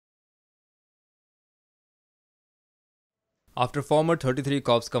After former 33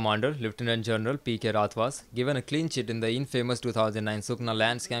 Corps commander Lieutenant General P.K. Rath was given a clean chit in the infamous 2009 Sukna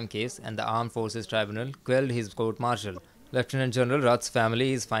land scam case and the Armed Forces Tribunal quelled his court-martial, Lieutenant General Rath's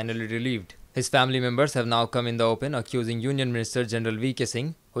family is finally relieved. His family members have now come in the open accusing Union Minister General V.K.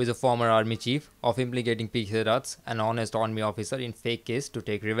 Singh, who is a former army chief, of implicating P.K. Rath, an honest army officer, in fake case to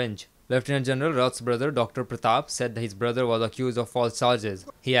take revenge. Lieutenant General Rath's brother Dr. Pratap said that his brother was accused of false charges.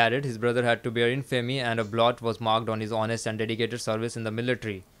 He added his brother had to bear infamy and a blot was marked on his honest and dedicated service in the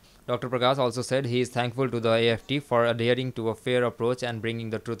military. Dr. Prakash also said he is thankful to the AFT for adhering to a fair approach and bringing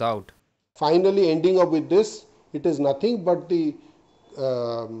the truth out. Finally ending up with this, it is nothing but the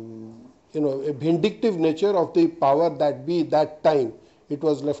a vindictive nature of the power that be that time. It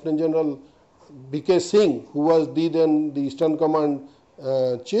was Lieutenant General B.K. Singh who was then the Eastern Command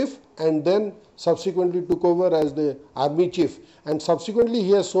chief, and then subsequently took over as the army chief, and subsequently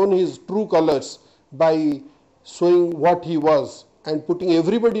he has shown his true colors by showing what he was and putting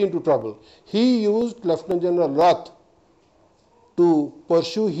everybody into trouble. He used Lieutenant General Rath to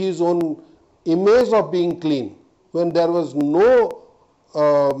pursue his own image of being clean. When there was no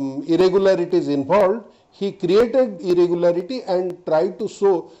irregularities involved, he created irregularity and tried to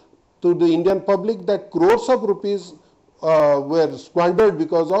show to the Indian public that crores of rupees were squandered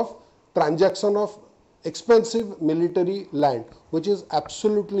because of transaction of expensive military land, which is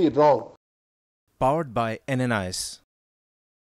absolutely wrong. Powered by NNIS.